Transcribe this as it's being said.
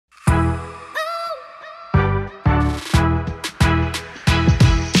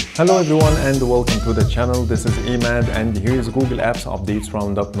Hello everyone and welcome to the channel. This is Imad and here is Google Apps Updates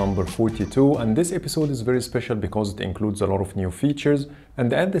Roundup number 42, and this episode is very special because it includes a lot of new features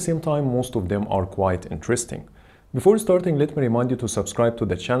and at the same time most of them are quite interesting. Before starting, let me remind you to subscribe to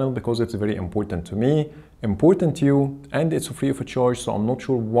the channel because it's very important to me, important to you, and it's free of charge, so I'm not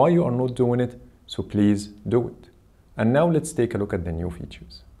sure why you are not doing it, so please do it. And now let's take a look at the new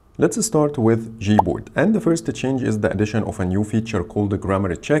features. Let's start with GBoard, and the first change is the addition of a new feature called the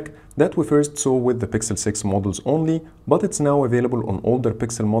grammar check that we first saw with the Pixel 6 models only, but it's now available on older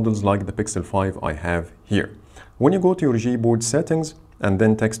Pixel models like the Pixel 5 I have here. When you go to your GBoard settings and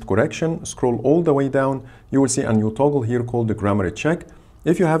then text correction, scroll all the way down, you will see a new toggle here called the grammar check.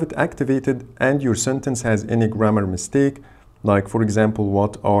 If you have it activated and your sentence has any grammar mistake, like for example,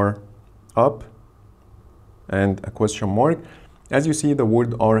 what are up and a question mark, as you see, the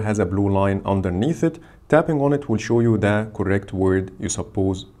word "are" has a blue line underneath it. Tapping on it will show you the correct word you're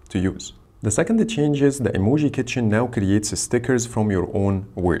supposed to use. The second change is the emoji kitchen now creates stickers from your own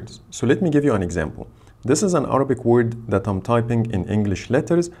words. So let me give you an example. This is an Arabic word that I'm typing in English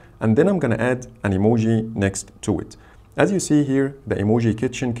letters, and then I'm going to add an emoji next to it. As you see here, the emoji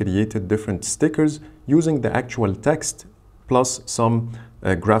kitchen created different stickers using the actual text plus some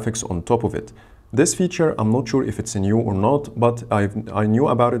graphics on top of it. This feature, I'm not sure if it's new or not, but I knew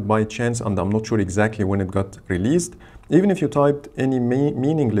about it by chance and I'm not sure exactly when it got released. Even if you typed any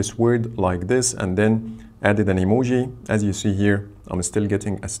meaningless word like this and then added an emoji, as you see here, I'm still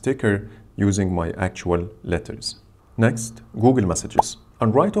getting a sticker using my actual letters. Next, Google Messages.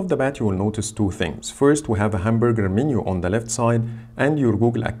 And right off the bat, you will notice two things. First, we have a hamburger menu on the left side and your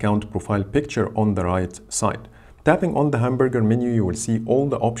Google account profile picture on the right side. Tapping on the hamburger menu, you will see all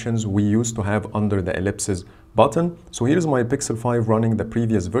the options we used to have under the ellipses button. So here's my Pixel 5 running the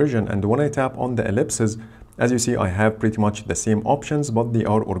previous version, and when I tap on the ellipses, as you see, I have pretty much the same options, but they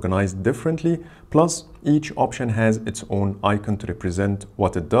are organized differently. Plus, each option has its own icon to represent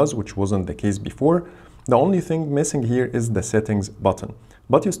what it does, which wasn't the case before. The only thing missing here is the settings button,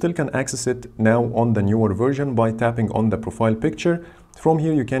 but you still can access it now on the newer version by tapping on the profile picture. From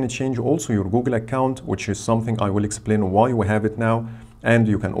here, you can change also your Google account, which is something I will explain why we have it now, and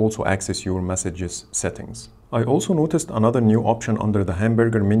you can also access your messages settings. I also noticed another new option under the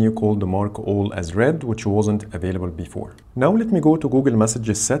hamburger menu called the mark all as read, which wasn't available before. Now let me go to Google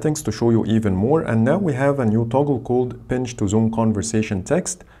Messages settings to show you even more, and now we have a new toggle called pinch to zoom conversation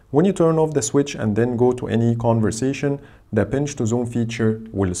text. When you turn off the switch and then go to any conversation, the pinch to zoom feature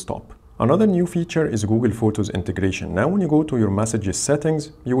will stop. Another new feature is Google Photos integration. Now when you go to your messages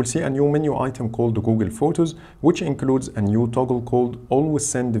settings, you will see a new menu item called Google Photos, which includes a new toggle called always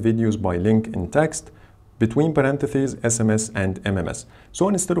send videos by link in text between parentheses SMS and MMS. So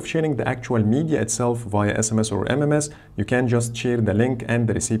instead of sharing the actual media itself via SMS or MMS, you can just share the link and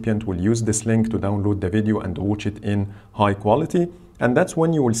the recipient will use this link to download the video and watch it in high quality. And that's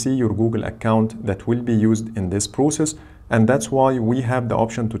when you will see your Google account that will be used in this process. And that's why we have the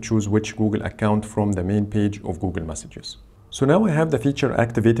option to choose which Google account from the main page of Google Messages. So now I have the feature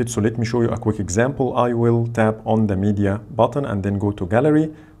activated, so let me show you a quick example. I will tap on the media button and then go to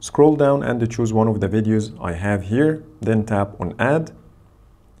gallery, scroll down and choose one of the videos I have here, then tap on add.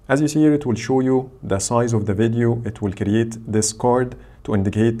 As you see here, it will show you the size of the video. It will create this card to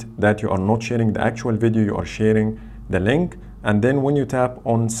indicate that you are not sharing the actual video, you are sharing the link. And then when you tap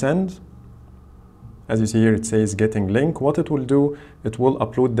on send, as you see here, it says getting link. What it will do, it will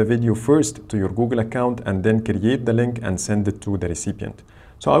upload the video first to your Google account and then create the link and send it to the recipient.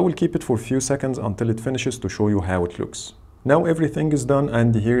 So I will keep it for a few seconds until it finishes to show you how it looks. Now everything is done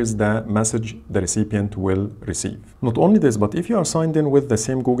and here's the message the recipient will receive. Not only this, but if you are signed in with the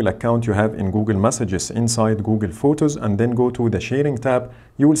same Google account you have in Google Messages inside Google Photos and then go to the sharing tab,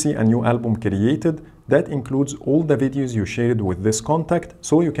 you will see a new album created that includes all the videos you shared with this contact,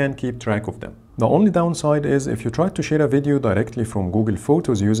 so you can keep track of them. The only downside is if you try to share a video directly from Google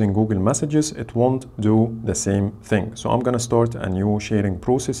Photos using Google Messages, it won't do the same thing. So I'm going to start a new sharing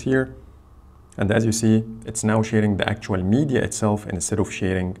process here. And as you see, it's now sharing the actual media itself instead of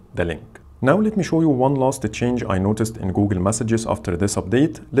sharing the link. Now let me show you one last change I noticed in Google Messages after this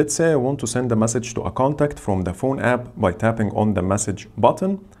update. Let's say I want to send a message to a contact from the phone app by tapping on the message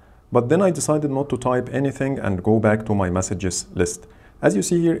button, but then I decided not to type anything and go back to my messages list. As you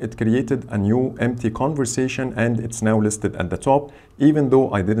see here, it created a new empty conversation and it's now listed at the top, even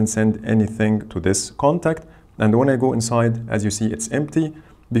though I didn't send anything to this contact. And when I go inside, as you see, it's empty.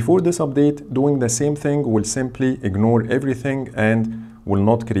 Before this update, doing the same thing will simply ignore everything and will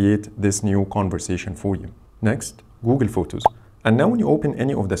not create this new conversation for you. Next, Google Photos. And now when you open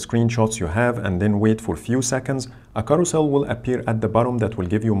any of the screenshots you have and then wait for a few seconds, a carousel will appear at the bottom that will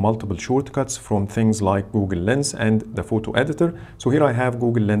give you multiple shortcuts from things like Google Lens and the photo editor. So here I have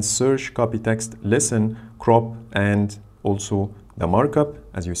Google Lens search, copy text, listen, crop, and also the markup,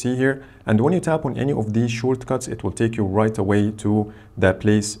 as you see here. And when you tap on any of these shortcuts, it will take you right away to the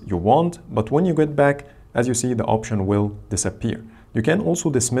place you want. But when you get back, as you see, the option will disappear. You can also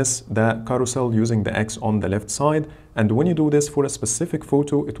dismiss the carousel using the X on the left side. And when you do this for a specific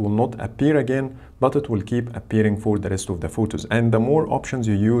photo, it will not appear again, but it will keep appearing for the rest of the photos. And the more options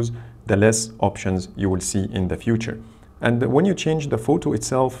you use, the less options you will see in the future. And when you change the photo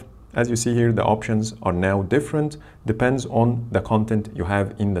itself, as you see here, the options are now different, depends on the content you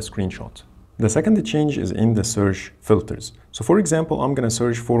have in the screenshot. The second change is in the search filters. So for example, I'm gonna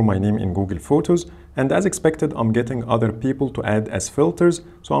search for my name in Google Photos, and as expected, I'm getting other people to add as filters.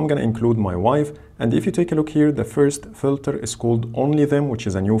 So I'm gonna include my wife. And if you take a look here, the first filter is called Only Them, which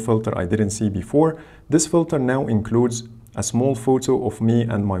is a new filter I didn't see before. This filter now includes a small photo of me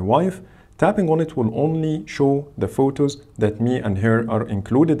and my wife. Tapping on it will only show the photos that me and her are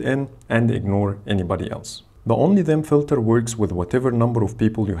included in and ignore anybody else. The Only Them filter works with whatever number of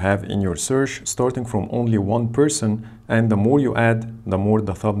people you have in your search, starting from only one person, and the more you add, the more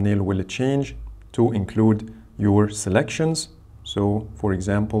the thumbnail will change to include your selections. So for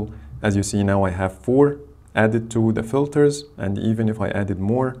example, as you see now I have 4 added to the filters, and even if I added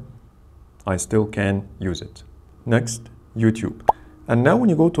more, I still can use it. Next, YouTube. And now when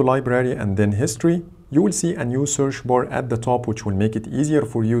you go to library and then history, you will see a new search bar at the top, which will make it easier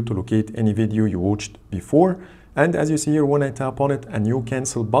for you to locate any video you watched before. And as you see here, when I tap on it, a new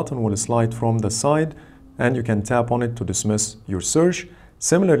cancel button will slide from the side, and you can tap on it to dismiss your search.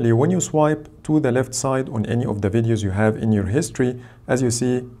 Similarly, when you swipe to the left side on any of the videos you have in your history, as you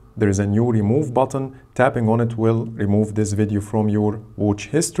see, there is a new remove button. Tapping on it will remove this video from your watch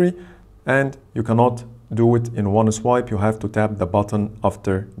history, and you cannot do it in one swipe. You have to tap the button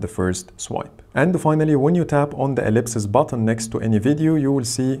after the first swipe. And finally, when you tap on the ellipsis button next to any video, you will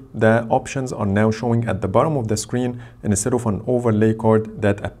see the options are now showing at the bottom of the screen instead of an overlay card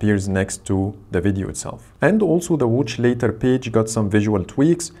that appears next to the video itself. And also the watch later page got some visual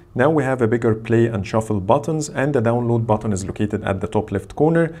tweaks. Now we have a bigger play and shuffle buttons, and the download button is located at the top left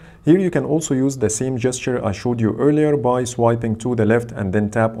corner. Here you can also use the same gesture I showed you earlier by swiping to the left and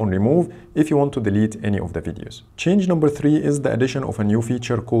then tap on remove if you want to delete any of the videos. Change number 3 is the addition of a new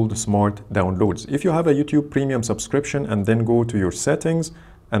feature called Smart Downloads. If you have a YouTube Premium subscription and then go to your settings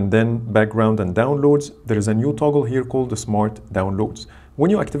and then background and downloads, there is a new toggle here called the Smart Downloads. When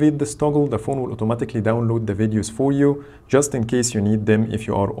you activate this toggle, the phone will automatically download the videos for you, just in case you need them if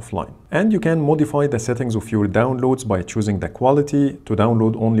you are offline. And you can modify the settings of your downloads by choosing the quality, to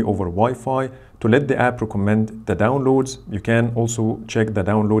download only over Wi-Fi, to let the app recommend the downloads. You can also check the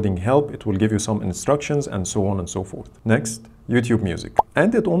downloading help. It will give you some instructions and so on and so forth. Next, YouTube Music.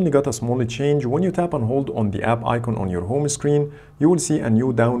 And it only got a small change. When you tap and hold on the app icon on your home screen, you will see a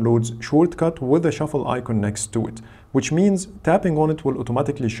new downloads shortcut with a shuffle icon next to it, which means tapping on it will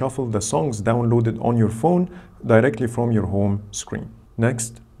automatically shuffle the songs downloaded on your phone directly from your home screen.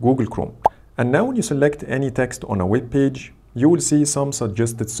 Next, Google Chrome. And now when you select any text on a web page, you will see some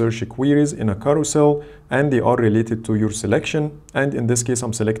suggested search queries in a carousel, and they are related to your selection. And in this case,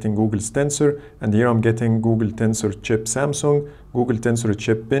 I'm selecting Google's Tensor, and here I'm getting Google Tensor Chip Samsung, Google Tensor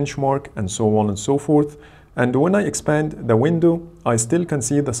Chip Benchmark, and so on and so forth. And when I expand the window, I still can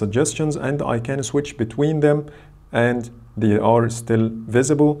see the suggestions, and I can switch between them, and they are still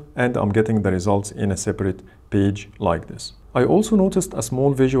visible, and I'm getting the results in a separate page like this. I also noticed a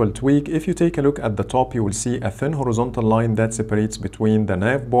small visual tweak. If you take a look at the top, you will see a thin horizontal line that separates between the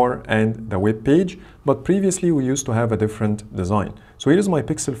navbar and the web page, but previously we used to have a different design. So here is my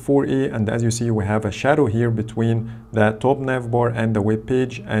Pixel 4a, and as you see, we have a shadow here between the top navbar and the web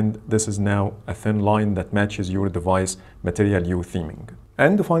page, and this is now a thin line that matches your device Material U theming.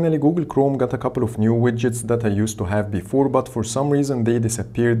 And finally, Google Chrome got a couple of new widgets that I used to have before, but for some reason they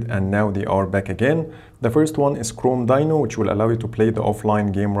disappeared and now they are back again. The first one is Chrome Dino, which will allow you to play the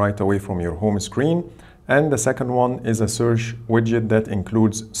offline game right away from your home screen. And the second one is a search widget that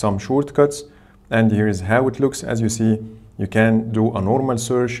includes some shortcuts. And here is how it looks. As you see, you can do a normal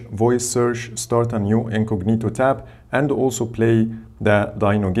search, voice search, start a new incognito tab, and also play the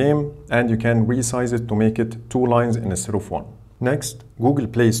Dino game. And you can resize it to make it 2 lines instead of 1. Next, Google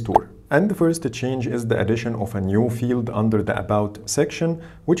Play Store. And the first change is the addition of a new field under the About section,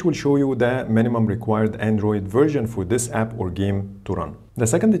 which will show you the minimum required Android version for this app or game to run. The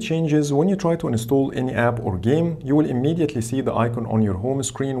second change is when you try to install any app or game, you will immediately see the icon on your home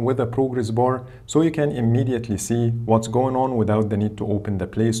screen with a progress bar, so you can immediately see what's going on without the need to open the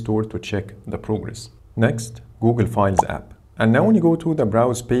Play Store to check the progress. Next, Google Files app. And now when you go to the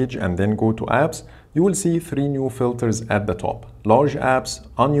browse page and then go to apps, you will see 3 new filters at the top: large apps,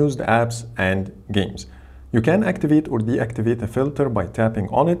 unused apps, and games. You can activate or deactivate a filter by tapping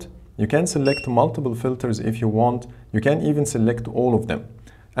on it. You can select multiple filters if you want. You can even select all of them.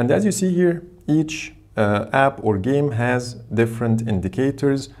 And as you see here, each app or game has different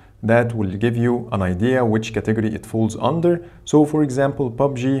indicators that will give you an idea which category it falls under. So for example,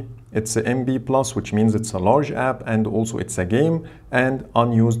 PUBG, it's a MB+, which means it's a large app and also it's a game and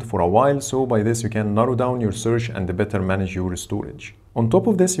unused for a while. So by this you can narrow down your search and better manage your storage. On top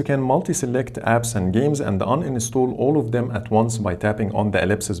of this, you can multi-select apps and games and uninstall all of them at once by tapping on the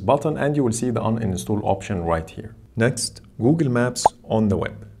ellipsis button, and you will see the uninstall option right here. Next, Google Maps on the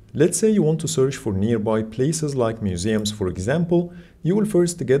web. Let's say you want to search for nearby places like museums, for example. You will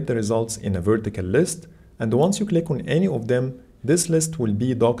first get the results in a vertical list, and once you click on any of them, this list will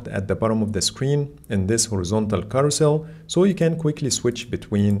be docked at the bottom of the screen in this horizontal carousel, so you can quickly switch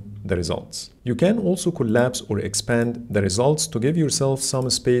between the results. You can also collapse or expand the results to give yourself some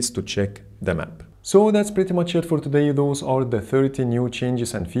space to check the map. So that's pretty much it for today. Those are the 30 new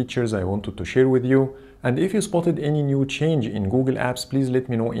changes and features I wanted to share with you. And if you spotted any new change in Google Apps, please let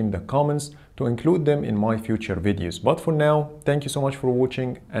me know in the comments to include them in my future videos. But for now, thank you so much for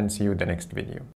watching and see you in the next video.